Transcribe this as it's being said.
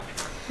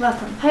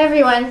Welcome. Hi,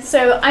 everyone.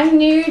 So I'm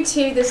new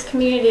to this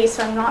community,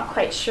 so I'm not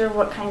quite sure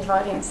what kinds of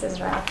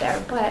audiences are out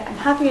there, but I'm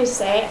happy to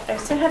say, I'm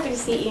so happy to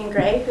see Ian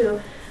Gray,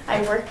 who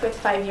I worked with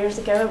 5 years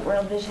ago at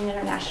World Vision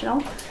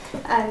International.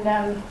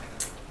 And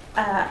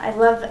I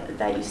love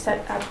that you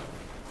set up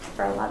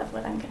for a lot of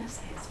what I'm going to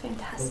say. It's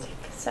fantastic.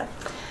 So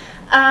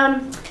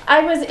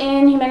I was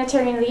in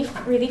humanitarian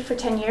relief for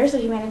 10 years, a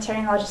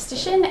humanitarian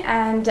logistician,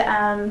 and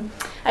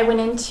I went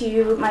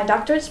into my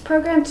doctorate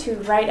program to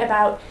write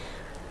about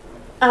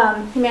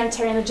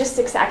humanitarian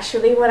logistics.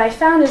 Actually, what I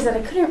found is that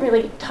I couldn't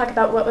really talk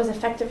about what was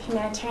effective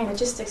humanitarian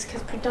logistics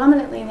because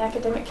predominantly in the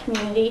academic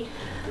community,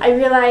 I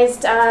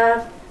realized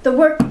the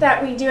work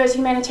that we do as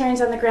humanitarians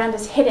on the ground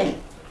is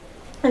hidden.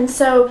 And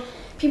so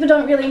people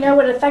don't really know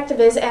what effective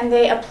is, and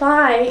they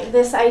apply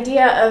this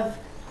idea of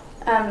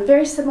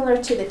very similar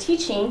to the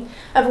teaching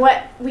of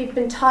what we've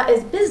been taught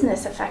as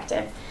business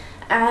effective.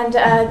 And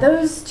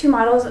those two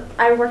models,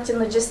 I worked in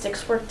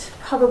logistics, worked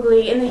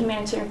probably in the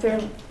humanitarian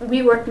field.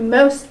 We worked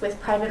most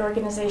with private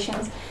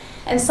organizations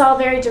and saw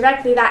very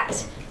directly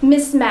that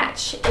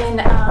mismatch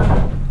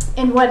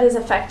in what is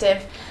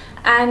effective,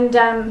 and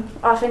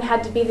often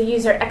had to be the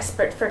user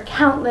expert for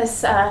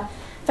countless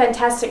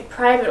fantastic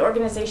private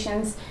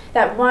organizations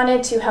that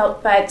wanted to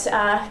help but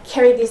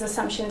carried these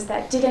assumptions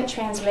that didn't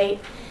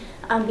translate.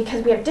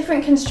 Because we have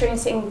different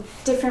constraints and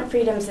different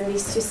freedoms in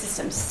these two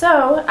systems.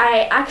 So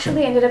I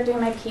actually ended up doing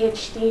my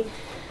PhD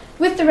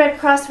with the Red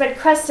Cross, Red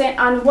Crescent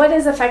on what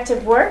is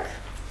effective work,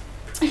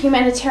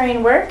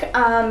 humanitarian work.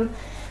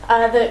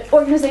 The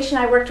organization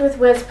I worked with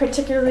was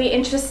particularly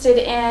interested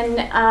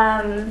in,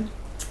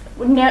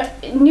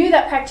 knew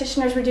that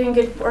practitioners were doing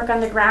good work on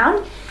the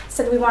ground,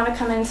 said we want to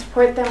come in and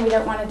support them. We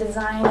don't want to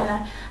design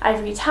an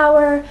ivory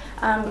tower.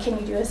 Can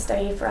you do a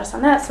study for us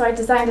on that? So I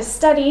designed a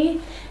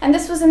study, and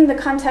this was in the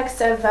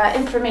context of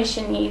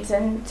information needs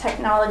and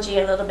technology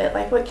a little bit,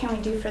 like what can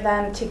we do for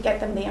them to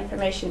get them the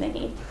information they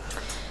need.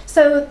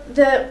 So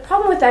the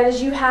problem with that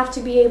is you have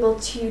to be able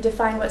to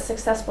define what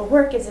successful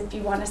work is if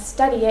you want to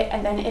study it,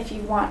 and then if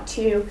you want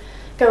to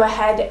go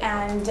ahead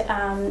and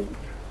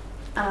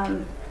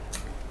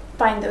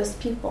find those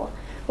people.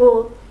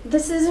 Well,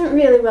 this isn't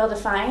really well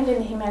defined in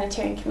the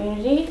humanitarian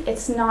community.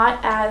 It's not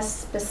as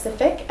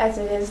specific as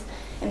it is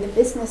in the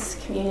business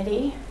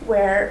community,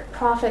 where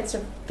profits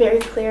are very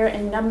clear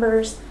and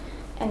numbers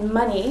and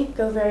money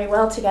go very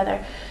well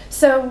together.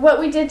 So what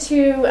we did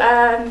So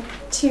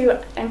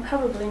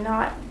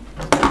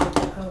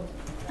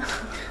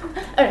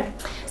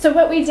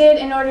what we did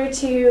in order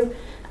to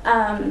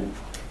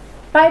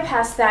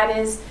bypass that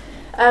is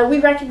we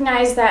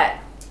recognized that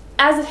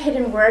as a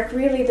hidden work,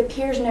 really the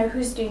peers know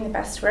who's doing the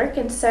best work,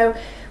 and so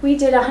we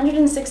did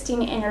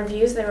 116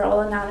 interviews. They were all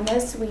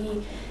anonymous.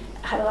 We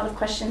had a lot of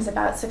questions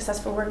about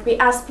successful work. We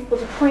asked people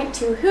to point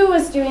to who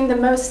was doing the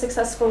most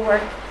successful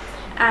work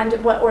and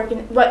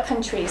what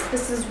countries.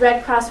 This is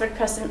Red Cross, Red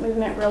Crescent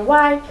movement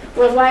worldwide,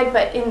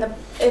 but in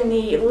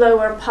the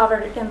lower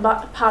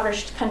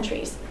impoverished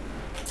countries.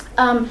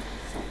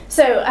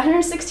 So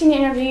 116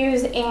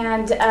 interviews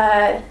and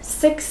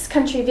 6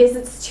 country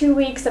visits, 2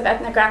 weeks of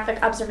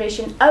ethnographic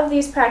observation of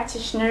these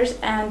practitioners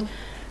and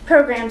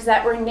programs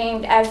that were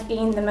named as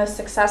being the most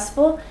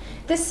successful.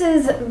 This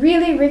is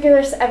really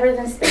rigorous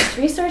evidence-based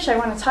research. I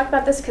want to talk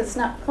about this because it's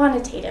not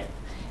quantitative.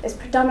 It's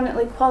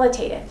predominantly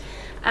qualitative.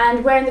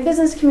 And where in the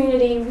business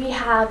community we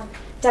have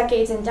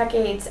decades and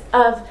decades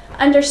of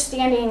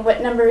understanding what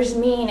numbers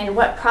mean and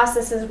what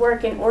processes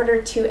work in order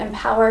to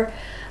empower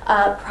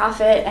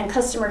profit and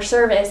customer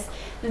service,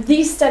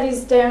 these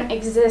studies don't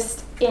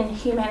exist in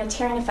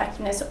humanitarian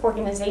effectiveness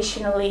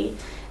organizationally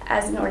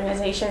as an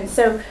organization.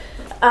 So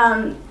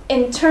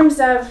in terms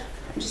of,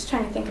 I'm just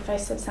trying to think if I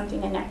said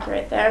something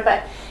inaccurate there,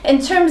 but in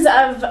terms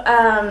of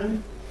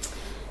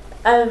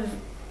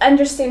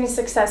understanding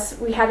success,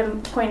 we had to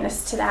point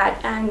us to that,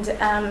 and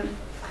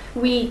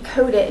we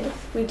coded.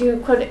 We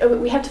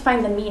have to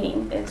find the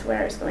meaning, is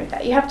where I was going with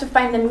that. You have to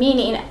find the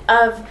meaning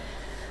of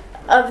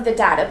the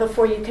data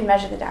before you can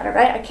measure the data,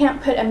 right? I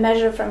can't put a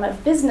measure from a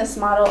business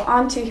model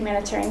onto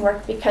humanitarian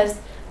work because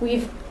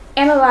we've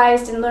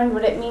analyzed and learned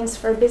what it means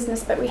for a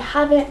business, but we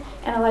haven't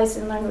analyzed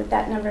and learned what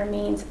that number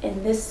means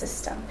in this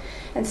system.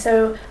 And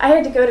so I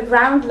had to go to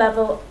ground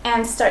level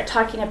and start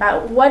talking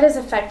about what is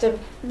effective.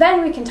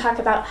 Then we can talk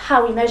about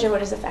how we measure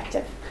what is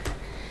effective.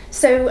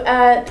 So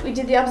we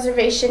did the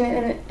observation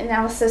and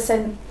analysis,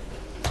 and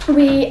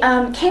we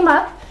came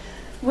up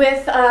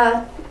with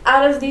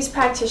out of these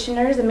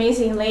practitioners,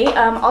 amazingly,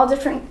 all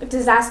different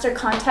disaster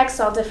contexts,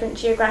 all different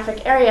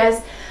geographic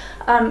areas,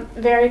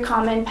 very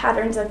common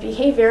patterns of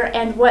behavior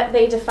and what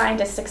they defined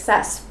as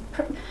success.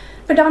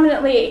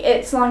 Predominantly,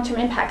 it's long-term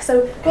impact.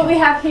 So what we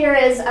have here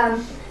is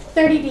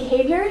 30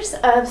 behaviors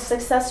of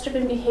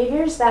success-driven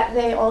behaviors that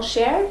they all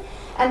shared,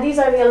 and these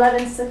are the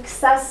 11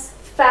 success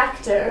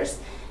factors.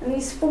 And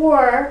these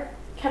 4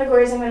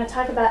 categories I'm going to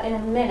talk about in a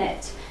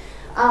minute.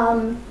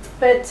 I'm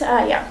going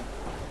to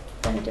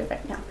do it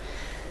right now.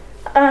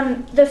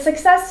 The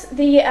success,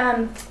 we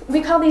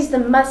call these the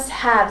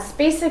must-haves.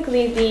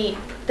 Basically,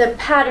 the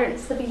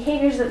patterns, the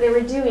behaviors that they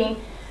were doing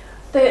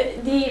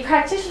the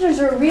practitioners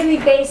are really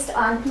based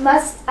on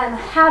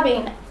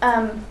having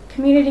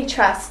community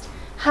trust,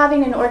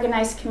 having an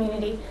organized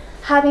community,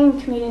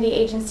 having community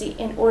agency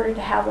in order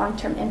to have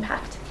long-term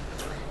impact.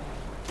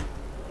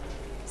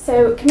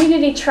 So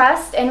community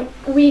trust, and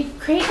we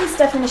create these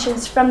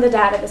definitions from the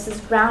data. This is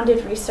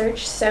rounded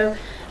research, so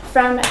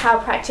from how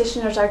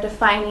practitioners are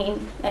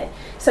defining it.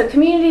 So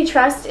community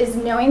trust is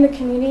knowing the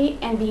community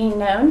and being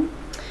known.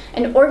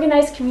 An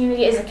organized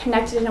community is a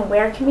connected and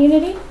aware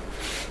community.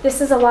 This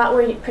is a lot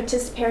where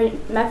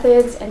participatory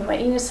methods and what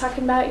Ina's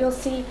talking about you'll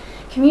see.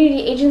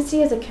 Community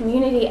agency is a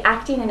community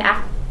acting and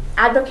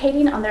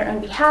advocating on their own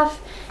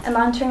behalf. And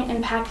long-term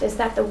impact is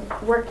that the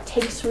work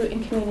takes root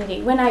in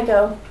community. When I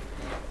go,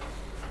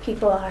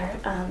 people are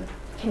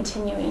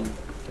continuing.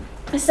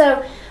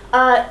 So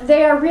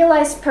they are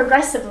realized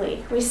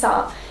progressively. We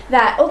saw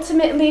that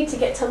ultimately to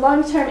get to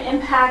long-term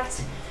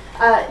impact,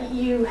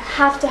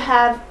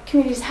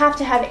 communities have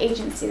to have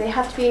agency. They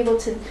have to be able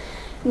to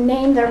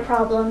name their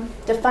problem,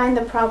 define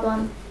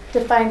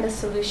the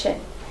solution.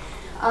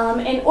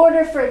 In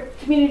order for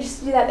communities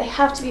to do that, they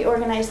have to be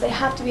organized, they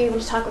have to be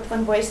able to talk with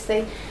one voice,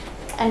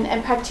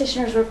 and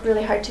practitioners work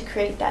really hard to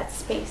create that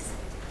space.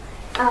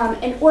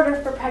 In order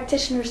for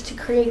practitioners to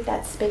create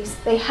that space,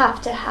 they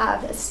have to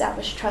have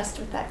established trust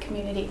with that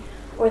community,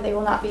 or they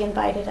will not be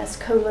invited as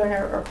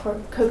co-learner or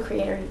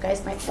co-creator, you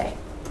guys might say.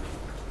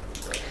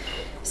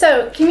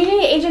 So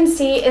community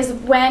agency is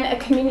when a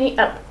community,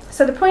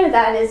 so the point of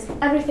that is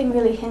everything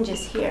really hinges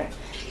here.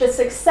 The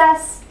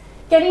success,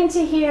 getting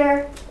to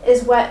here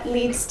is what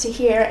leads to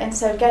here, and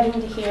so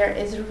getting to here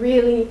is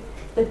really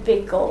the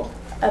big goal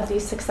of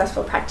these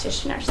successful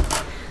practitioners.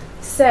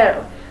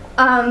 So,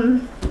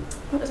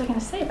 what was I going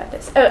to say about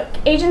this? Oh,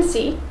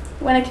 agency,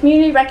 when a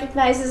community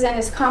recognizes and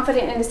is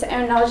confident in its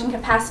own knowledge and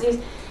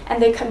capacities,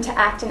 and they come to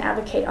act and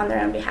advocate on their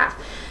own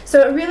behalf.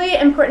 So a really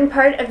important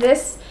part of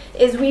this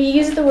is we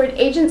use the word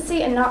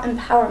agency and not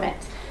empowerment.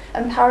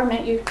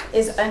 Empowerment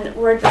is a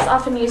word that's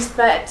often used,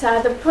 but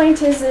the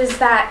point is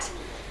that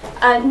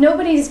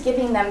nobody's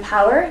giving them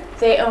power.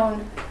 They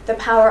own the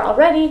power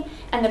already,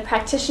 and the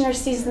practitioner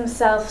sees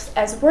themselves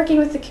as working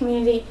with the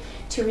community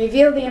to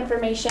reveal the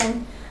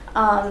information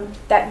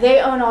that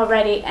they own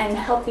already and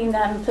helping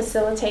them,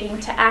 facilitating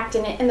to act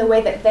in it in the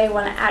way that they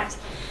want to act.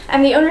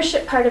 And the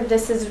ownership part of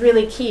this is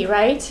really key,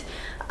 right?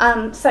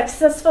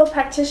 Successful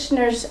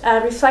practitioners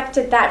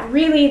reflected that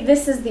really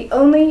this is the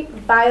only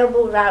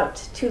viable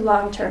route to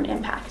long-term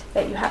impact,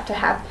 that you have to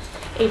have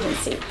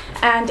agency.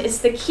 And it's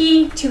the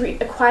key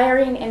to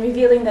acquiring and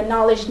revealing the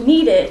knowledge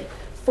needed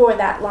for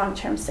that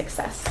long-term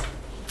success.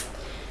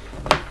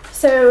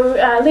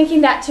 So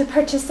linking that to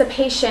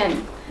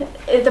participation,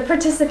 the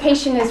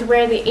participation is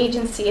where the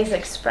agency is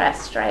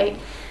expressed, right?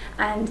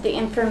 And the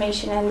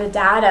information and the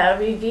data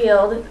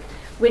revealed,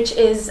 which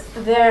is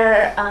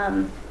their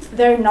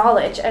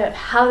knowledge of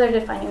how they're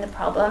defining the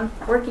problem,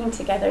 working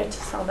together to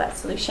solve that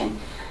solution,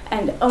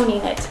 and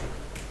owning it.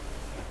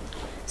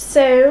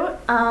 So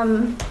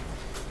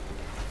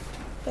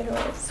there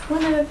was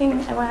one other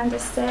thing I wanted to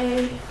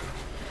say.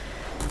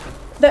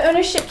 The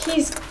ownership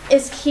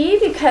is key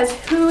because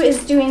who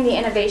is doing the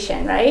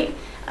innovation, right?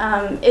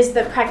 Is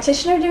the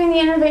practitioner doing the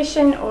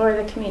innovation or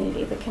the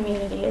community? The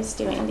community is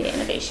doing the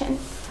innovation.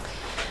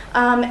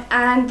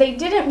 And they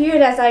didn't view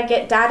it as I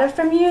get data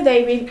from you.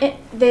 They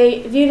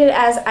viewed it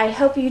as I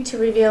help you to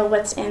reveal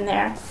what's in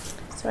there.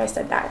 So I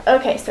said that.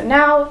 Okay, so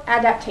now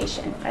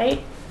adaptation,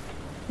 right?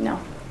 No.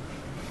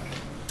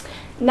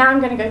 Now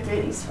I'm going to go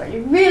through these for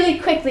you really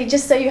quickly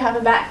just so you have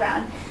a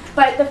background.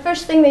 But the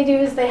first thing they do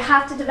is they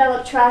have to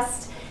develop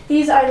trust.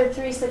 These are the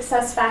 3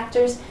 success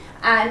factors,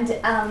 and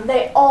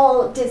they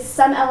all did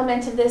some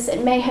element of this.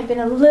 It may have been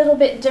a little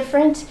bit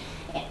different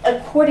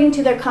according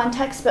to their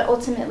context, but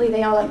ultimately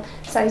they all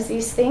emphasize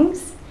these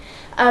things.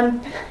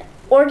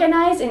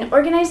 Organizing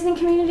the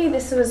community,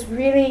 this was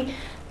really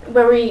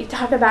where we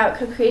talk about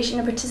co-creation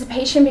and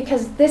participation,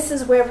 because this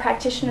is where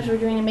practitioners were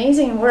doing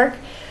amazing work,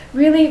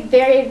 really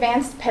very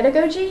advanced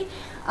pedagogy,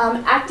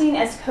 acting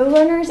as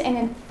co-learners,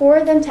 and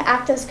for them to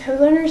act as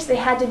co-learners, they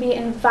had to be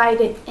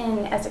invited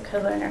in as a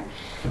co-learner.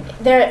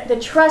 The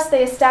trust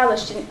they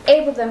established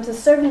enabled them to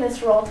serve in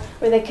this role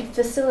where they could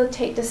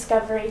facilitate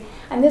discovery.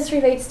 And this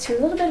relates to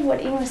a little bit of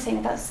what Ian was saying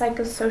about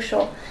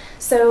psychosocial.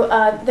 So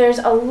there's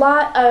a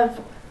lot of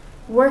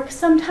work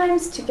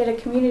sometimes to get a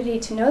community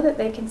to know that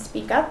they can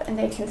speak up and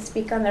they can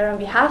speak on their own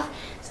behalf.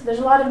 So there's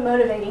a lot of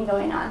motivating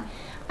going on.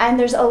 And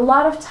there's a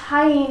lot of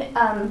tying,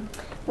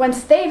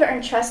 once they've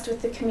earned trust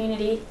with the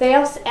community, they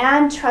also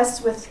and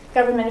trust with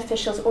government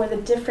officials or the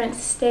different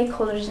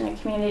stakeholders in the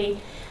community,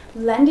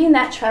 lending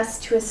that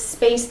trust to a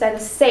space that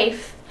is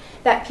safe,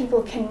 that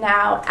people can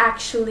now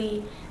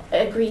actually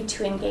agree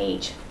to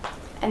engage.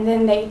 And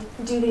then they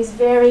do these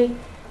very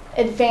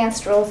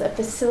advanced roles of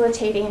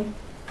facilitating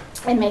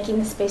and making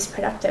the space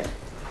productive.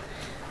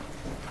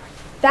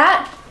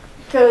 That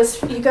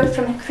goes, you go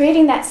from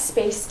creating that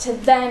space to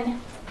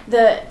then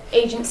the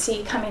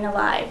agency coming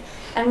alive.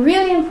 And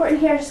really important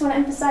here, I just want to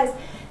emphasize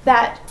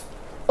that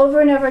over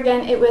and over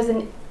again, it was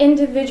an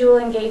individual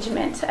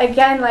engagement.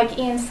 Again, like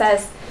Ian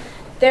says,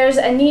 There's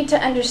a need to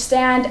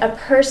understand a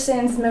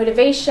person's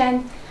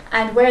motivation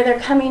and where they're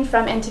coming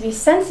from and to be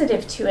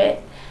sensitive to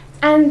it.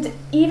 And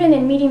even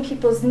in meeting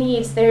people's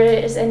needs, there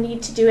is a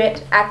need to do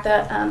it at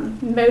the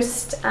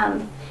most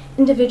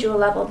individual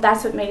level.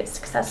 That's what made it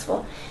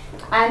successful.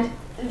 And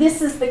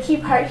this is the key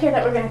part here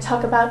that we're going to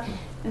talk about.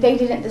 They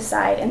didn't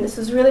decide, and this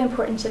was really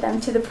important to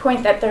them, to the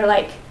point that they're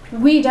like,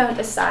 we don't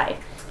decide.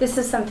 This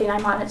is something I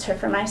monitor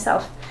for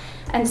myself.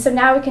 And so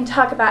now we can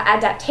talk about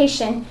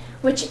adaptation,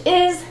 which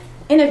is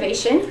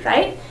innovation,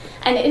 right?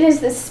 And it is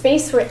the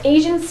space where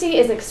agency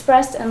is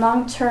expressed and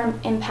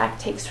long-term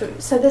impact takes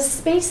root. So the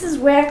spaces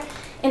where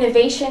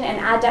innovation and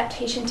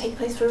adaptation take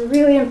place were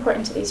really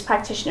important to these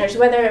practitioners,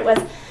 whether it was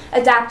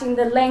adapting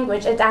the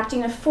language,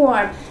 adapting a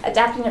form,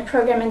 adapting a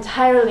program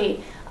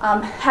entirely,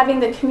 having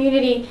the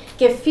community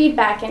give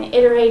feedback and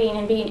iterating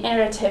and being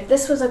iterative.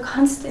 This was a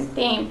constant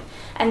theme,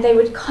 and they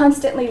would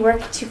constantly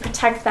work to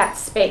protect that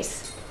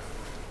space.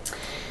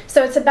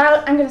 So it's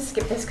about, I'm going to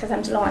skip this because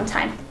I'm low on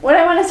time. What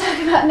I want to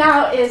talk about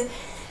now is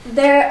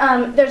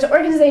there's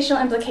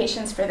organizational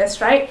implications for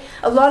this, right?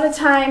 A lot of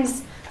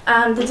times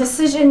the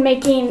decision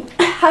making,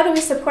 how do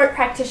we support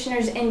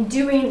practitioners in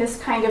doing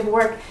this kind of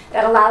work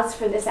that allows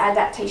for this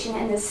adaptation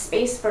and this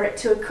space for it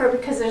to occur,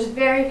 because there's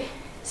very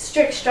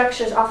strict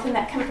structures often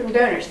that come from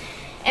donors.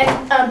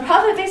 And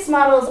profit-based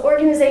models,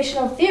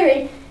 organizational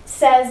theory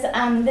says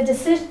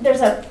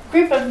there's a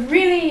group of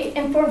really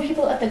informed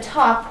people at the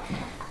top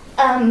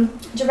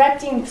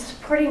directing,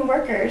 supporting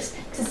workers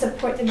to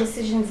support the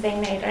decisions they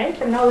made, right?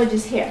 The knowledge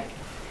is here.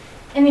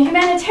 In the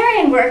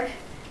humanitarian work,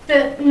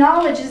 the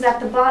knowledge is at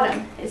the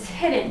bottom, is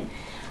hidden.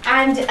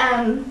 And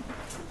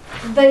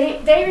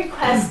they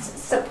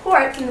request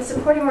support from the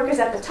supporting workers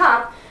at the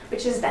top,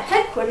 which is the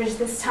headquarters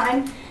this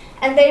time,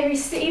 and they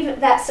receive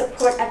that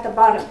support at the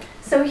bottom.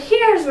 So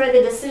here's where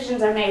the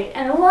decisions are made.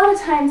 And a lot of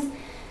times,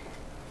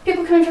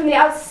 people coming from the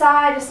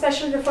outside,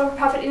 especially the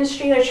for-profit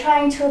industry, are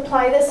trying to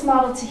apply this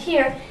model to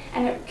here,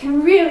 and it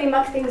can really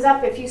muck things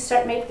up if you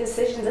start making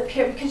decisions up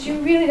here, because you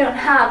really don't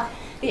have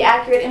the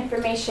accurate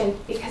information,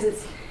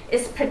 because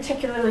it's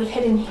particularly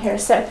hidden here.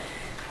 So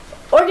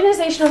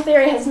organizational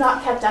theory has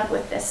not kept up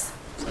with this.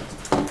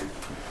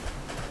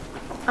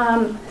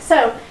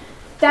 So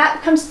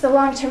that comes to the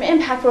long-term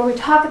impact, where we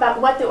talk about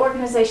what the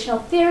organizational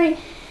theory,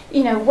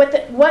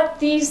 what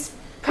these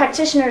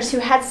practitioners who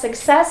had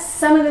success,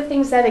 some of the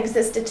things that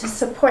existed to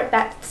support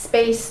that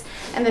space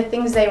and the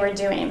things they were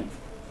doing.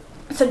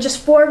 So just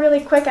 4 really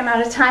quick, I'm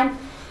out of time,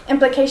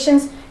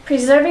 implications.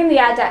 Preserving the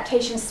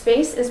adaptation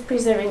space is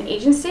preserving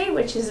agency,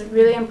 which is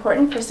really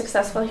important for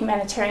successful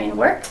humanitarian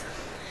work.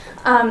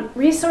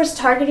 Resource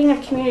targeting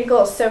of community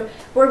goals. So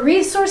where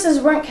resources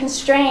weren't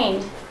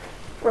constrained,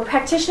 where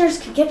practitioners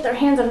could get their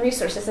hands on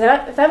resources.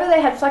 If ever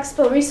they had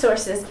flexible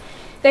resources,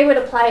 they would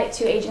apply it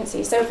to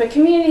agency. So if a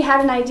community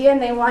had an idea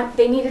and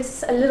they needed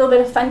a little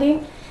bit of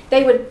funding,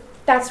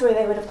 that's where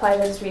they would apply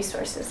those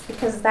resources,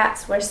 because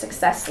that's where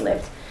success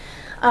lived.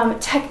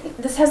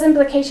 This has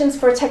implications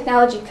for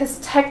technology, because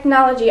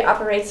technology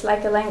operates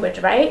like a language,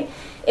 right?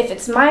 If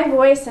it's my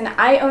voice and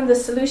I own the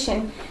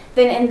solution,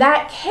 then in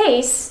that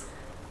case,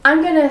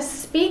 I'm going to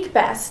speak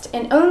best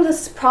and own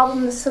this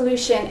problem, the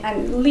solution,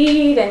 and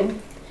lead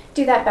and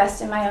do that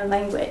best in my own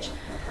language,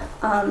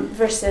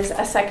 versus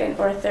a second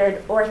or a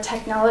third or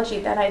technology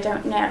that I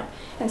don't know.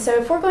 And so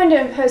if we're going to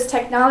impose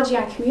technology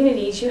on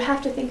communities, you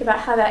have to think about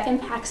how that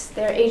impacts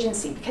their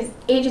agency, because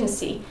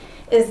agency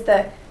is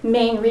the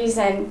main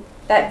reason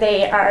that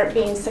they are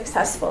being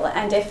successful.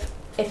 And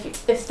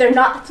if they're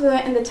not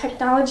fluent in the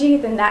technology,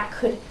 then that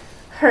could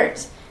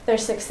hurt their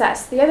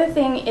success. The other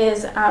thing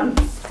is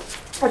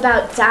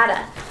about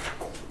data.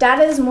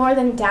 Data is more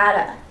than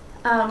data.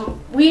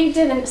 We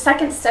did a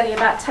second study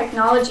about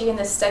technology in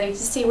this study to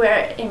see where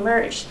it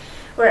emerged,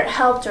 where it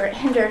helped or it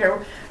hindered,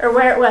 or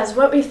where it was.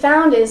 What we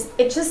found is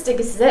it just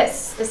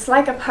exists. It's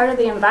like a part of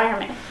the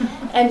environment.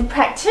 And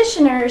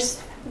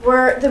practitioners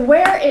where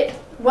it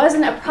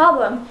wasn't a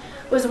problem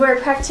was where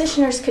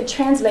practitioners could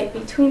translate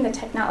between the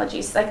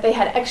technologies. Like they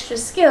had extra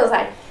skills.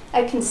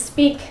 I can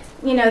speak,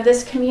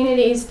 this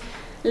community's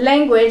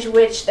language,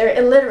 which they're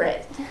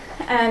illiterate.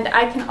 And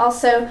I can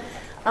also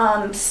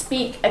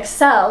speak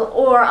Excel,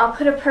 or I'll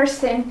put a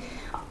person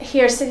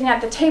here sitting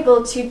at the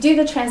table to do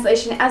the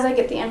translation as I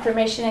get the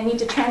information I need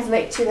to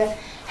translate to the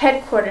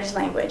headquarters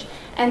language.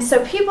 And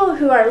so people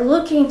who are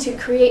looking to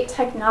create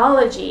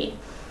technology,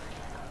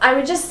 I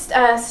would just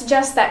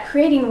suggest that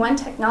creating one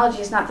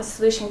technology is not the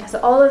solution, because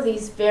all of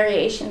these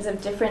variations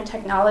of different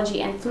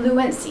technology and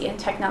fluency in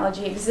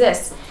technology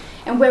exists.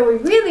 And where we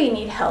really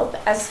need help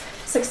as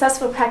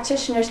successful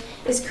practitioners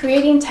is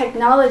creating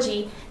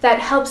technology that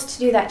helps to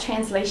do that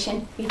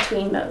translation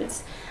between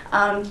modes.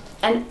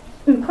 An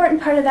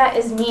important part of that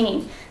is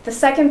meaning. The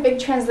second big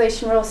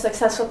translation role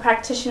successful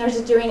practitioners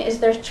are doing is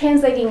they're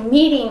translating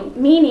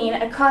meaning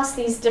across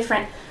these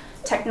different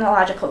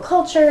technological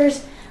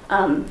cultures,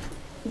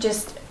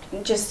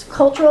 just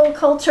cultural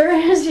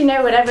cultures,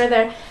 whatever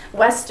they're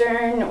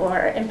Western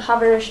or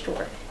impoverished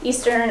or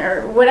Eastern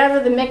or whatever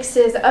the mix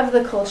is of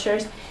the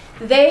cultures.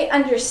 they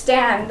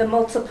understand the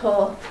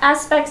multiple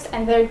aspects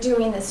and they're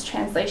doing this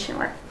translation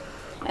work.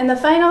 And the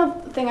final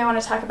thing I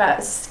want to talk about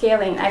is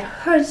scaling. I've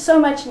heard so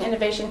much in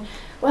innovation,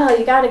 well,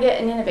 you got to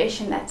get an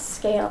innovation that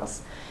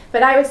scales.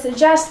 But I would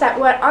suggest that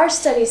what our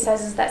study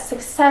says is that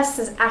success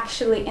is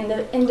actually in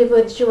the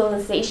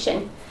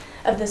individualization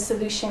of the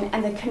solution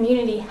and the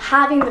community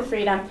having the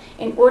freedom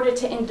in order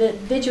to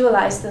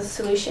individualize the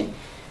solution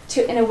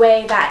in a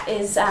way that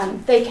is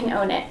they can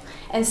own it.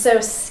 And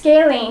so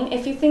scaling,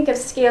 if you think of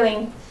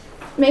scaling,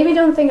 maybe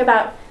don't think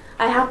about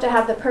I have to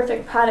have the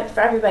perfect product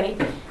for everybody,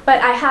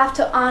 but I have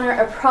to honor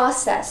a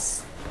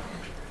process.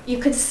 You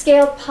could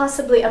scale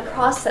possibly a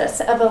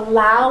process of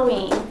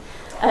allowing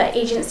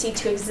agency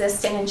to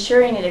exist and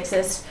ensuring it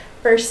exists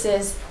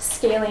versus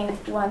scaling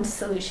one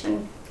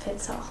solution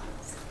fits all.